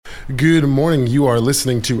Good morning. You are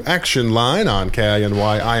listening to Action Line on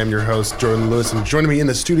KINY. I am your host, Jordan Lewis, and joining me in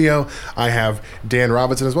the studio, I have Dan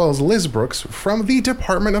Robinson as well as Liz Brooks from the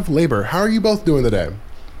Department of Labor. How are you both doing today?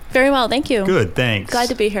 Very well, thank you. Good, thanks. Glad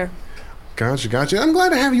to be here. Gotcha. I'm glad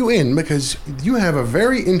to have you in because you have a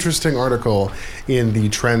very interesting article in the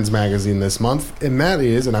Trends magazine this month, and that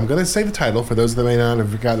is, and I'm going to say the title for those that may not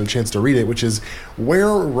have gotten a chance to read it, which is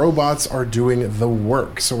Where Robots Are Doing the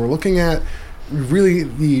Work. So we're looking at really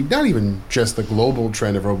not even just the global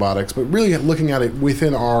trend of robotics, but really looking at it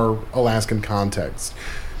within our Alaskan context.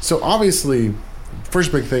 So obviously,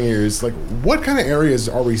 first big thing here is, what kind of areas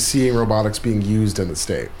are we seeing robotics being used in the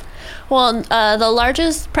state? Well, the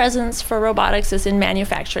largest presence for robotics is in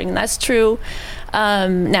manufacturing, and that's true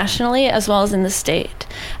nationally as well as in the state.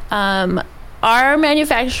 Our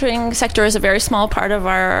manufacturing sector is a very small part of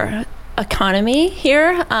our economy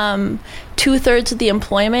here. 2/3 of the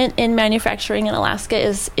employment in manufacturing in Alaska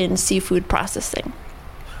is in seafood processing.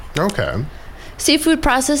 Okay. Seafood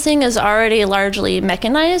processing is already largely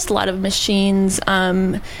mechanized, a lot of machines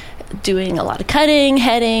doing a lot of cutting,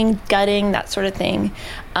 heading, gutting, that sort of thing.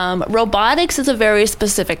 Robotics is a very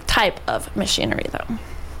specific type of machinery, though.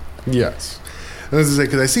 Yes. And as I say,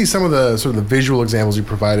 because I see some of the sort of the visual examples you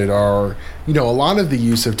provided are, a lot of the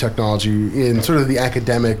use of technology in sort of the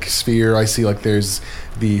academic sphere. I see there's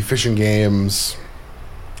the Fish and Game's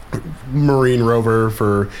marine rover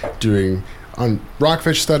for doing on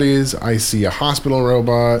rockfish studies. I see a hospital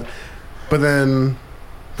robot,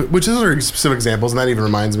 which is are specific examples, and that even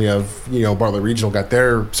reminds me of, Bartlett Regional got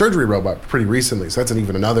their surgery robot pretty recently. So that's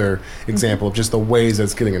even another example of just the ways that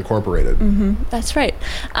it's getting incorporated. Mm-hmm. That's right.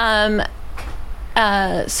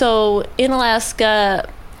 So in Alaska,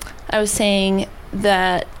 I was saying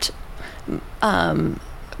that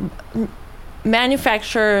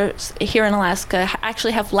manufacturers here in Alaska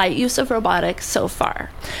actually have light use of robotics so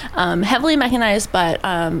far. Heavily mechanized, but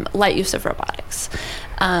light use of robotics.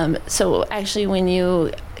 So actually, when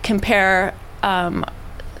you compare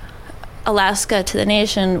Alaska to the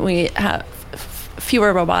nation, we have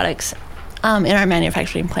fewer robotics in our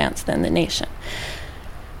manufacturing plants than the nation.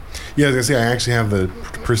 Yeah, I was going to say, I actually have the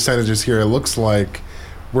percentages here. It looks like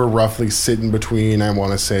we're roughly sitting between, I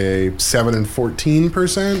want to say, 7 and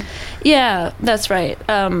 14%. Yeah, that's right.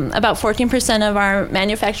 About 14% of our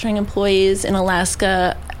manufacturing employees in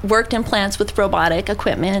Alaska worked in plants with robotic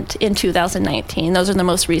equipment in 2019. Those are the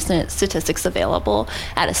most recent statistics available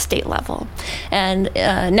at a state level. And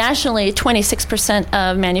nationally, 26%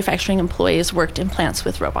 of manufacturing employees worked in plants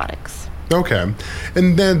with robotics. Okay.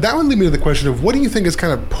 And then that would lead me to the question of what do you think has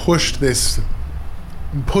kind of what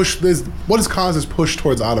has caused this push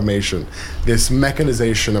towards automation, this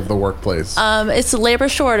mechanization of the workplace? It's a labor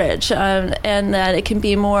shortage, and that it can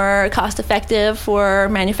be more cost effective for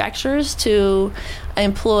manufacturers to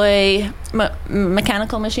employ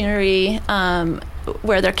mechanical machinery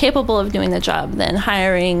where they're capable of doing the job than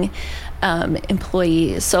hiring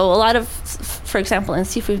employees. So a lot of, for example, in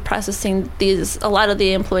seafood processing, a lot of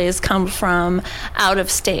the employees come from out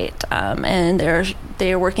of state, and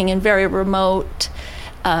they're working in very remote,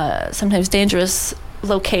 sometimes dangerous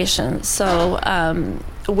locations. So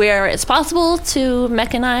where it's possible to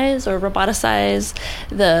mechanize or roboticize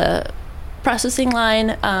the processing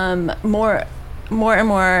line, more and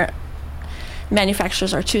more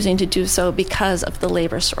manufacturers are choosing to do so because of the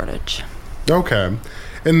labor shortage. Okay.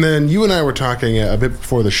 And then you and I were talking a bit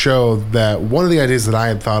before the show that one of the ideas that I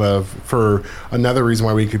had thought of for another reason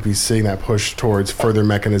why we could be seeing that push towards further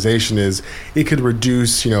mechanization is it could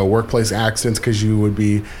reduce, workplace accidents because you would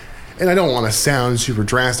be, and I don't want to sound super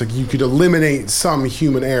drastic, you could eliminate some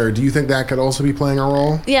human error. Do you think that could also be playing a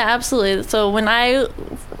role? Yeah, absolutely. So when I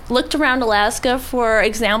looked around Alaska for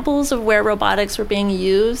examples of where robotics were being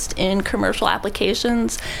used in commercial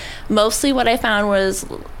applications, mostly what I found was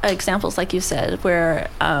examples, like you said, where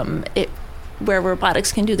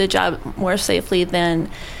robotics can do the job more safely than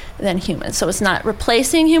humans. So it's not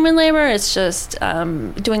replacing human labor, it's just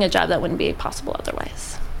doing a job that wouldn't be possible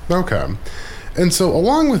otherwise. Okay. And so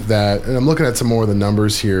along with that, and I'm looking at some more of the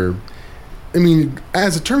numbers here, I mean,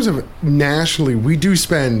 as in terms of nationally, we do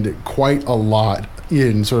spend quite a lot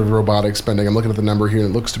in sort of robotic spending. I'm looking at the number here, and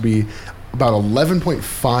it looks to be about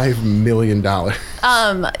 $11.5 million.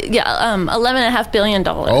 $11.5 billion.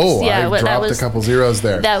 Oh, yeah, I dropped a couple zeros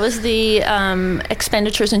there. That was the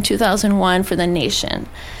expenditures in 2001 for the nation.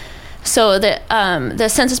 So the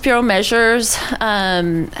Census Bureau measures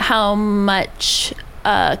how much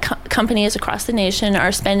companies across the nation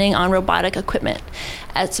are spending on robotic equipment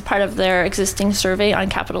as a part of their existing survey on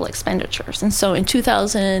capital expenditures. And so in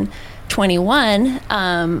 2021,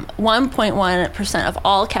 1.1% of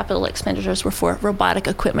all capital expenditures were for robotic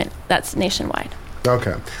equipment. That's nationwide.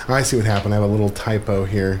 Okay, I see what happened. I have a little typo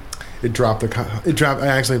here. It dropped. I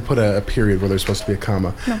actually put a period where there's supposed to be a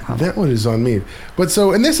comma. No problem. That one is on me. But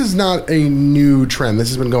so, and this is not a new trend. This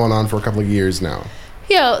has been going on for a couple of years now.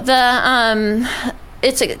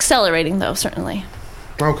 It's accelerating though, certainly.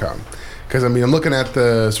 Okay, because I mean, I'm looking at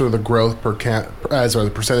the sort of the growth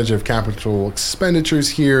the percentage of capital expenditures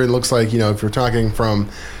here. It looks like, if you're talking from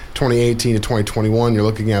 2018 to 2021, you're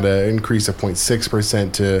looking at an increase of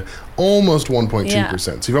 0.6% to almost 1.2%. Yeah.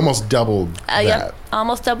 So you've almost doubled that. Yep,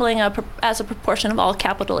 almost doubling as a proportion of all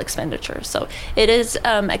capital expenditures. So it is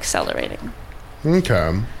accelerating.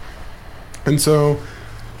 Okay. And so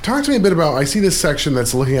talk to me a bit about, I see this section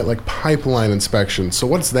that's looking at like pipeline inspection. So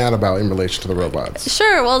what's that about in relation to the robots?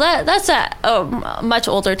 Sure. Well, that's a much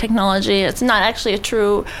older technology. It's not actually a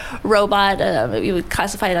true robot. You would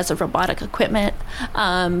classify it as a robotic equipment.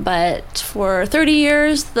 But for 30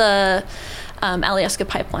 years, the Alyeska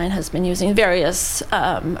pipeline has been using various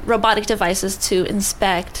robotic devices to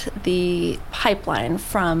inspect the pipeline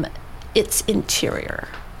from its interior.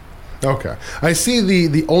 Okay. I see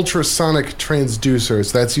the ultrasonic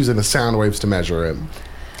transducers. That's using the sound waves to measure it.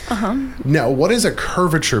 Uh-huh. Now, what is a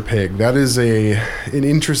curvature pig? That is an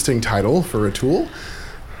interesting title for a tool.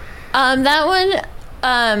 That one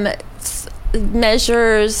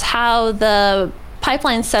measures how the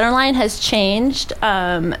pipeline centerline has changed.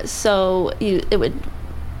 So you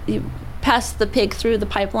pass the pig through the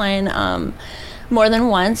pipeline more than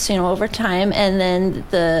once, over time, and then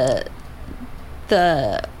the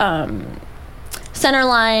center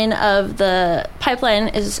line of the pipeline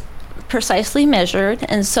is precisely measured,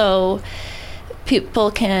 and so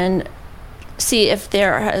people can see if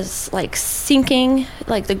there is sinking,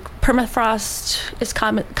 like the permafrost is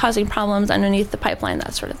causing problems underneath the pipeline,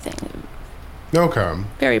 that sort of thing. Okay.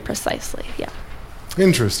 Very precisely, yeah.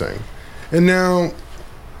 Interesting. And now,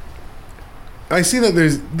 I see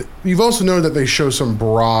that you've also noted that they show some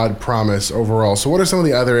broad promise overall. So what are some of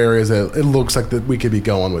the other areas that it looks like that we could be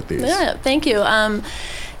going with these? Yeah, thank you.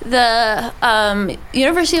 The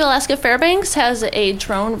University of Alaska Fairbanks has a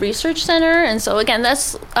drone research center. And so again,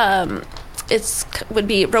 that's would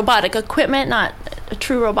be robotic equipment, not a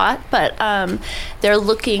true robot, but they're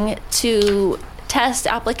looking to test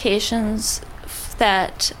applications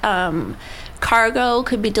that cargo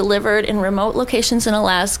could be delivered in remote locations in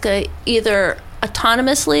Alaska, either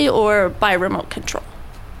autonomously or by remote control.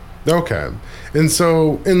 Okay. And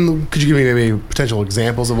so, could you give me maybe potential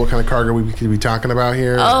examples of what kind of cargo we could be talking about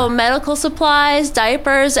here? Oh, medical supplies,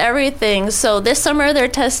 diapers, everything. So this summer they're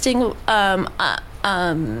testing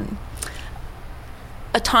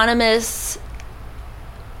autonomous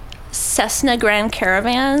Cessna Grand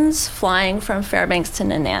Caravans flying from Fairbanks to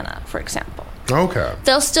Nenana, for example. Okay.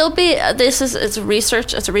 There'll still be it's a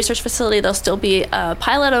research facility. There'll still be a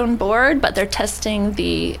pilot on board, but they're testing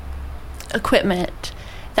the equipment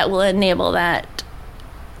that will enable that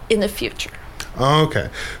in the future. Okay.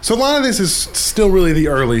 So a lot of this is still really the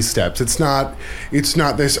early steps. It's not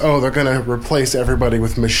this, they're going to replace everybody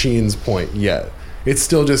with machines point yet. It's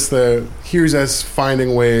still just here's us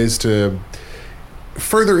finding ways to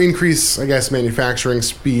further increase, I guess, manufacturing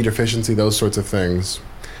speed, efficiency, those sorts of things.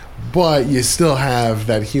 But you still have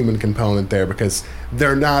that human component there because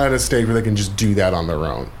they're not at a stage where they can just do that on their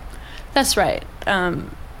own. That's right.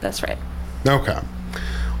 That's right. Okay.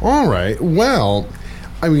 All right. Well,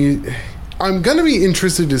 I mean, I'm going to be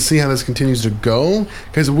interested to see how this continues to go,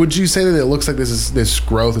 because would you say that it looks like this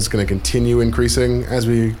growth is going to continue increasing as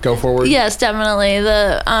we go forward? Yes, definitely.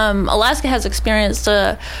 The Alaska has experienced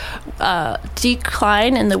a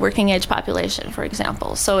decline in the working age population, for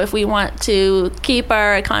example. So if we want to keep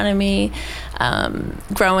our economy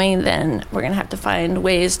growing, then we're going to have to find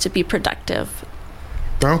ways to be productive.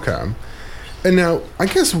 Okay. And now, I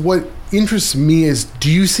guess what interests me is,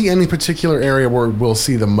 do you see any particular area where we'll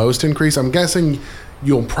see the most increase? I'm guessing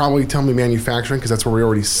you'll probably tell me manufacturing, because that's where we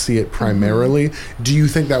already see it primarily. Mm-hmm. Do you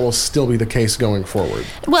think that will still be the case going forward?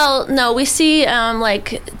 Well, no. We see, in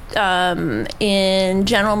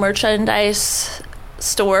general merchandise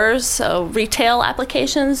stores, so retail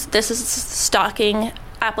applications, this is stocking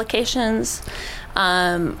applications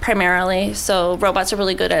primarily. So robots are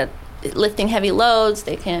really good at lifting heavy loads.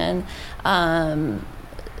 They can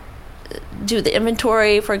do the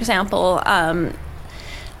inventory, for example.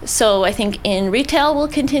 So I think in retail we'll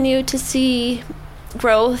continue to see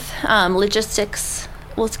growth. Logistics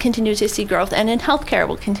will continue to see growth, and in healthcare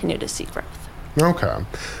we'll continue to see growth. Okay.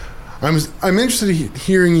 I'm interested in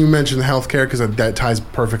hearing you mention healthcare because that ties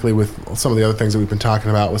perfectly with some of the other things that we've been talking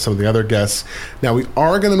about with some of the other guests. Now, we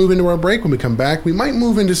are going to move into our break. When we come back, we might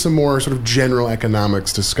move into some more sort of general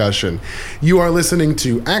economics discussion. You are listening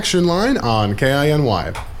to Action Line on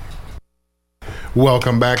KINY.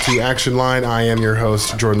 Welcome back to Action Line. I am your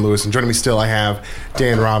host, Jordan Lewis, and joining me still I have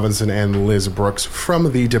Dan Robinson and Liz Brooks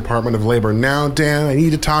from the Department of Labor. Now, Dan, I need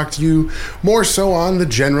to talk to you more so on the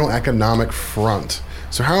general economic front.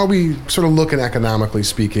 So how are we sort of looking economically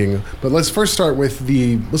speaking? But let's start with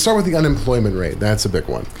the unemployment rate. That's a big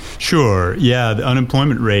one. Sure. Yeah, the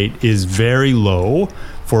unemployment rate is very low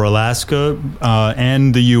for Alaska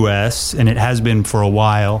and the U.S., and it has been for a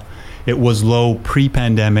while. It was low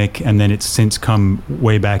pre-pandemic, and then it's since come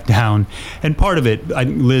way back down. And part of it,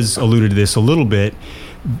 Liz alluded to this a little bit,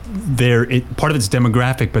 part of it's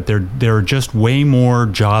demographic, but there are just way more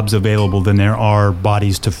jobs available than there are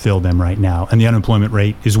bodies to fill them right now. And the unemployment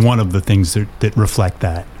rate is one of the things that reflect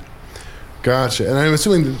that. Gotcha. And I'm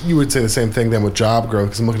assuming that you would say the same thing then with job growth,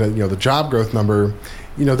 because I'm looking at the job growth number.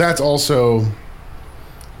 That's also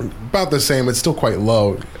about the same. It's still quite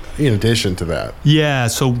low in addition to that. Yeah,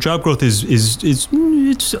 so job growth is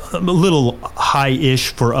it's a little high-ish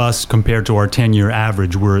for us compared to our 10-year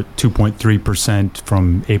average. We're at 2.3%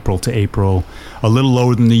 from April to April, a little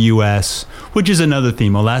lower than the U.S., which is another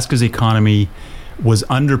theme. Alaska's economy was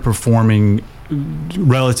underperforming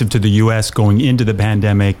relative to the U.S. going into the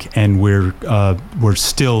pandemic, and we're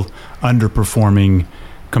still underperforming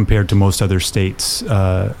compared to most other states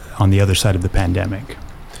on the other side of the pandemic.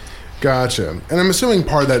 Gotcha. And I'm assuming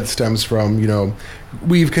part of that stems from,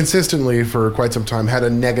 we've consistently for quite some time had a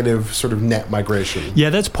negative sort of net migration. Yeah,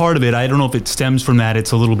 that's part of it. I don't know if it stems from that.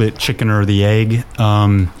 It's a little bit chicken or the egg.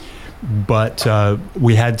 But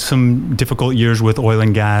we had some difficult years with oil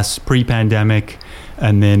and gas pre-pandemic,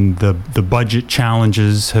 and then the budget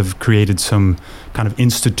challenges have created some kind of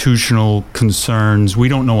institutional concerns. We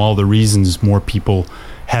don't know all the reasons more people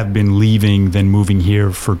have been leaving than moving here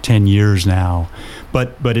for 10 years now.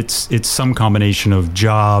 But it's some combination of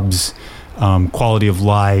jobs, quality of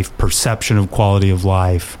life, perception of quality of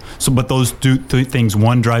life. So, but those two things,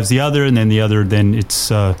 one drives the other, and then the other, then it's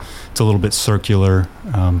a little bit circular.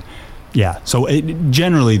 Yeah. So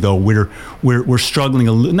generally, though, we're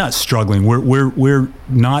struggling. Not struggling. We're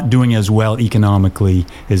not doing as well economically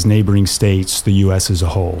as neighboring states, the U.S. as a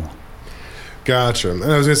whole. Gotcha. And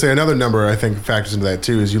I was going to say another number I think factors into that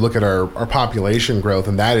too is you look at our population growth,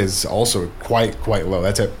 and that is also quite low.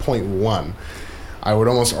 That's at 0.1. I would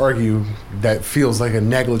almost argue that feels like a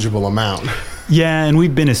negligible amount. Yeah, and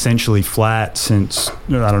we've been essentially flat since,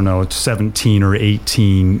 I don't know, it's 17 or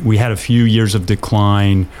 18. We had a few years of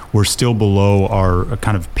decline. We're still below our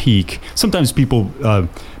kind of peak. Sometimes people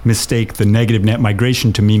mistake the negative net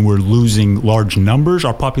migration to mean we're losing large numbers.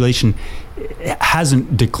 Our population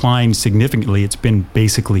hasn't declined significantly. It's been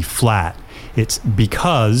basically flat. It's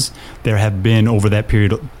because there have been, over that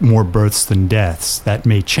period, more births than deaths. That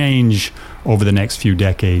may change over the next few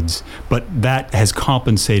decades, but that has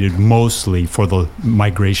compensated mostly for the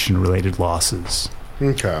migration-related losses.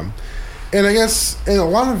 Okay. And I guess, in a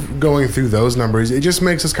lot of going through those numbers, it just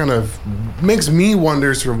makes me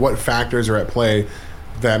wonder sort of what factors are at play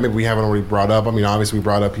that maybe we haven't already brought up. I mean, obviously we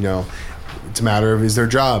brought up, it's a matter of, is there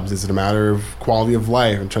jobs? Is it a matter of quality of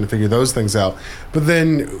life? I'm trying to figure those things out. But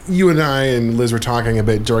then you and I and Liz were talking a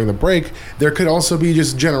bit during the break. There could also be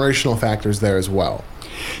just generational factors there as well.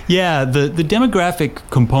 Yeah, the demographic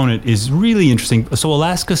component is really interesting. So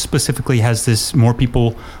Alaska specifically has this more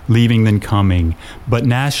people leaving than coming. But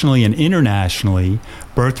nationally and internationally,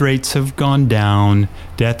 birth rates have gone down.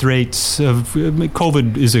 Death rates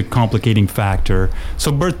COVID is a complicating factor.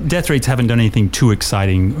 So death rates haven't done anything too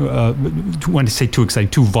exciting. When I say too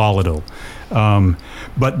exciting, too volatile.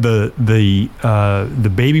 But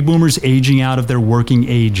the baby boomers aging out of their working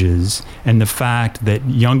ages, and the fact that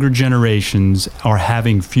younger generations are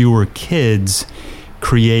having fewer kids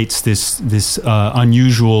creates this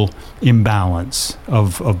unusual imbalance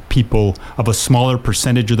of people, of a smaller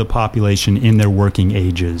percentage of the population in their working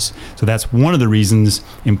ages. So that's one of the reasons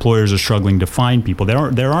employers are struggling to find people.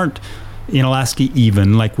 There aren't in Alaska,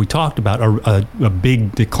 even like we talked about, a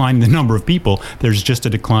big decline in the number of people. There's just a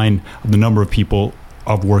decline of the number of people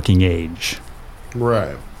of working age.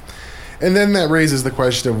 Right. And then that raises the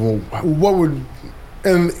question of, well, what would...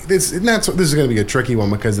 And this is going to be a tricky one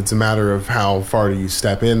because it's a matter of how far do you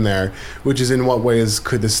step in there, which is in what ways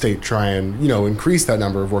could the state try and, increase that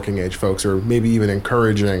number of working age folks, or maybe even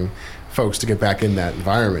encouraging folks to get back in that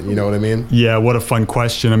environment? You know what I mean? Yeah, what a fun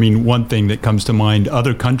question. I mean, one thing that comes to mind,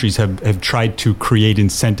 other countries have tried to create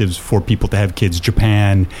incentives for people to have kids.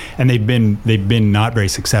 Japan, and they've been not very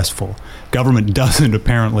successful. Government doesn't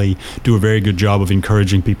apparently do a very good job of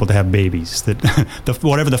encouraging people to have babies. That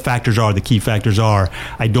whatever the factors are, the key factors are,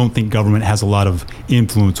 I don't think government has a lot of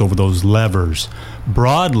influence over those levers.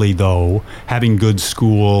 Broadly, though, having good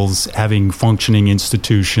schools, having functioning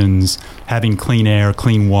institutions, having clean air,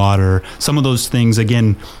 clean water, some of those things,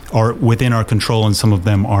 again, are within our control and some of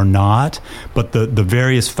them are not. But the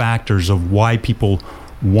various factors of why people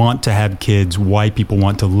want to have kids, why people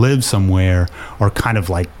want to live somewhere, are kind of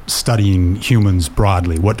like studying humans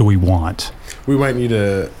broadly. What do we want? We might need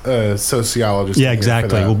a sociologist. Yeah,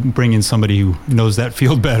 exactly. We'll bring in somebody who knows that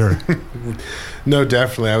field better. No,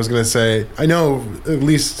 definitely. I was going to say, I know at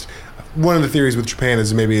least one of the theories with Japan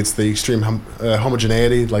is maybe it's the extreme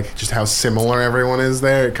homogeneity, like just how similar everyone is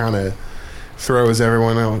there. It kind of throws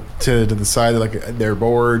everyone out to the side, like they're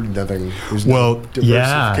bored. There's no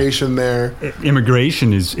diversification there.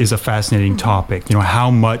 Immigration is a fascinating topic. You know,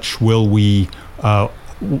 how much will we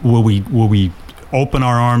open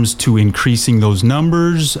our arms to increasing those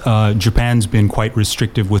numbers? Japan's been quite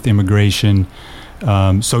restrictive with immigration.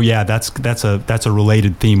 So yeah, that's a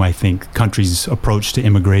related theme, I think, countries' approach to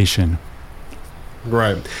immigration.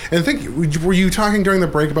 Right. And I think, were you talking during the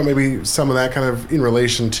break about maybe some of that kind of in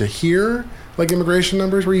relation to here? Like immigration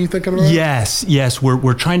numbers, were you thinking about? Yes.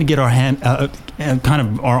 We're trying to get our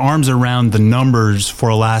our arms around the numbers for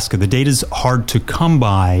Alaska. The data's hard to come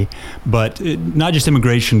by, but not just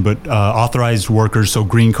immigration, but authorized workers, so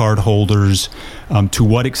green card holders. To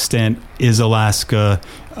what extent is Alaska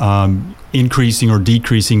increasing or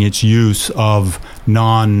decreasing its use of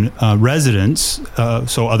non-residents,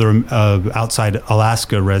 so other outside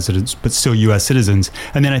Alaska residents, but still U.S. citizens,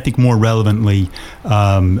 and then I think more relevantly,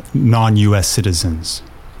 non-U.S. citizens.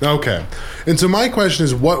 Okay. And so my question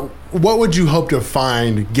is, what would you hope to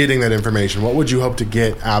find getting that information? What would you hope to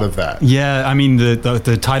get out of that? Yeah, I mean,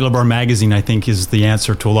 the title of our magazine, I think, is the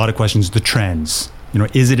answer to a lot of questions, the trends. You know,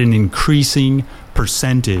 is it an increasing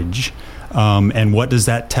percentage? And what does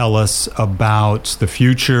that tell us about the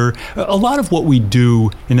future? A lot of what we do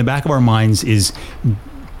in the back of our minds is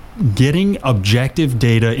getting objective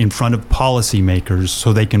data in front of policymakers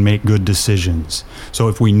so they can make good decisions. So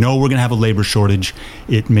if we know we're going to have a labor shortage,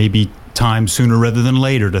 it may be time sooner rather than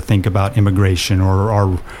later to think about immigration or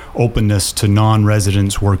our openness to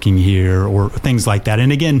non-residents working here or things like that.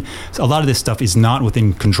 And again, a lot of this stuff is not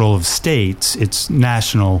within control of states. It's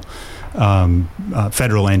national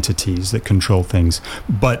federal entities that control things.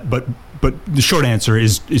 But the short answer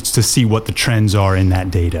is it's to see what the trends are in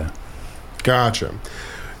that data. Gotcha.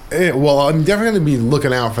 Well, I'm definitely going to be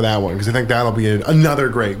looking out for that one because I think that'll be another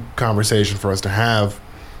great conversation for us to have.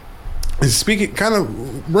 Speaking, kind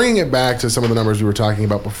of bringing it back to some of the numbers we were talking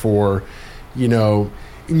about before, you know,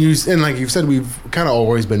 and like you've said, we've kind of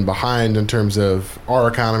always been behind in terms of our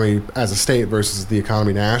economy as a state versus the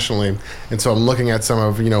economy nationally. And so I'm looking at some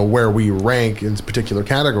of, you know, where we rank in particular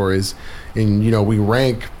categories. And, you know, we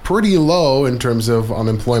rank pretty low in terms of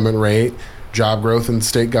unemployment rate, job growth in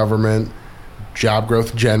state government, job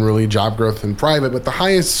growth generally, job growth in private. But the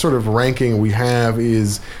highest sort of ranking we have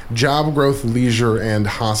is job growth, leisure, and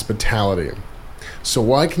hospitality. So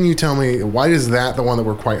why can you tell me, why is that the one that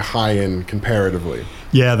we're quite high in comparatively?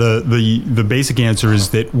 Yeah, the basic answer is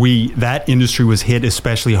that that industry was hit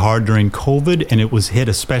especially hard during COVID, and it was hit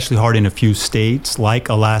especially hard in a few states like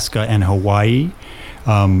Alaska and Hawaii,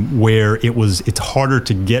 where it's harder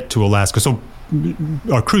to get to Alaska. So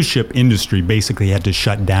our cruise ship industry basically had to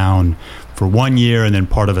shut down for 1 year and then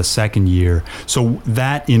part of a second year. So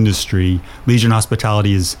that industry, leisure and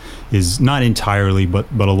hospitality, is not entirely,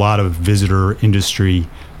 but a lot of visitor industry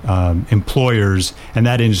employers, and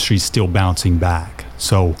that industry is still bouncing back.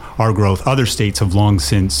 So our growth, other states have long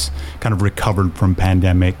since kind of recovered from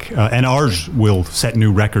pandemic, and ours will set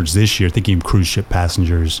new records this year, thinking of cruise ship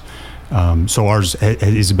passengers. So ours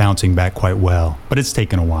is bouncing back quite well, but it's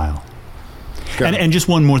taken a while. And just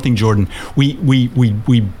one more thing, Jordan,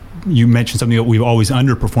 you mentioned something that we've always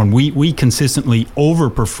underperformed. We consistently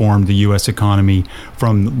overperformed the U.S. economy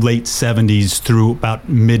from late 70s through about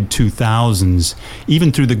mid-2000s,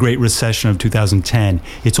 even through the Great Recession of 2010.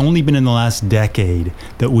 It's only been in the last decade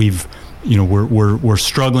that we're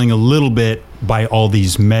struggling a little bit by all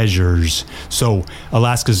these measures. So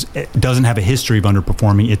Alaska doesn't have a history of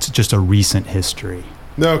underperforming. It's just a recent history.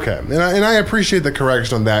 Okay, and I appreciate the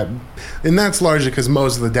correction on that, and that's largely because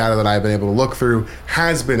most of the data that I've been able to look through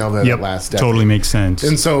has been over the last decade. Totally makes sense.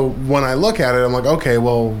 And so when I look at it, I'm like, okay,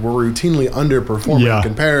 well, we're routinely underperforming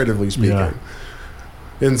comparatively speaking. Yeah.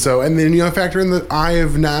 And so, and then factor in that I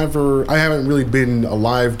haven't really been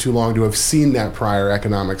alive too long to have seen that prior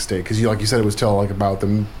economic state, because like you said, it was till like about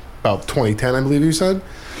 2010, I believe you said.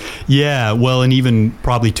 Yeah, well, and even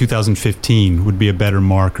probably 2015 would be a better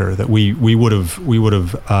marker that we would have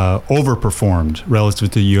overperformed relative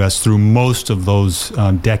to the U.S. through most of those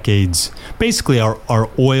decades. Basically, our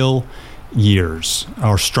oil years,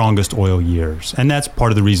 our strongest oil years, and that's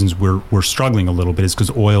part of the reasons we're struggling a little bit, is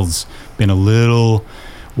because oil's been a little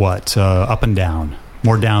up and down,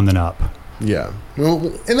 more down than up. Yeah, well,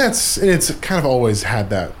 and it's kind of always had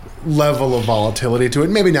that level of volatility to it.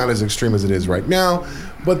 Maybe not as extreme as it is right now,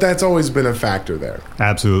 but that's always been a factor there.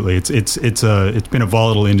 Absolutely, it's been a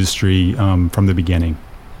volatile industry from the beginning.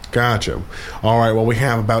 Gotcha. All right. Well, we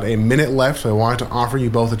have about a minute left, so I wanted to offer you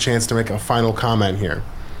both a chance to make a final comment here.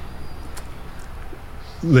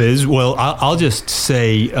 Liz, well, I'll just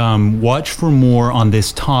say watch for more on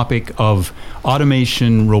this topic of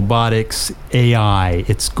automation, robotics, AI.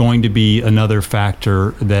 It's going to be another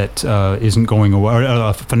factor that isn't going away,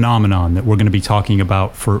 a phenomenon that we're going to be talking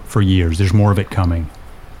about for years. There's more of it coming.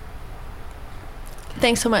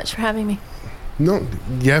 Thanks so much for having me. No,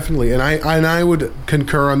 definitely. And I would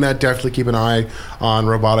concur on that. Definitely keep an eye on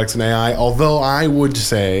robotics and AI, although I would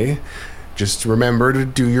say just remember to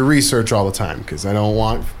do your research all the time, because I don't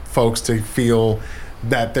want folks to feel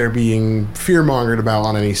that they're being fear-mongered about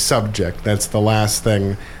on any subject. That's the last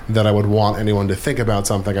thing that I would want anyone to think about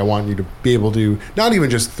something. I want you to be able to, not even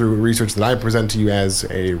just through research that I present to you as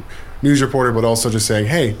a news reporter, but also just saying,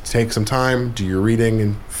 hey, take some time, do your reading,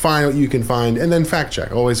 and find what you can find, and then fact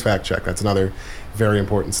check. Always fact check. That's another very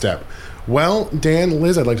important step. Well, Dan,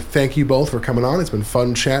 Liz, I'd like to thank you both for coming on. It's been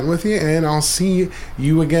fun chatting with you, and I'll see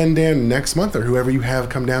you again, Dan, next month, or whoever you have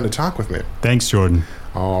come down to talk with me. Thanks, Jordan.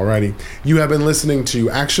 Alrighty. You have been listening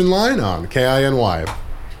to Action Line on KINY.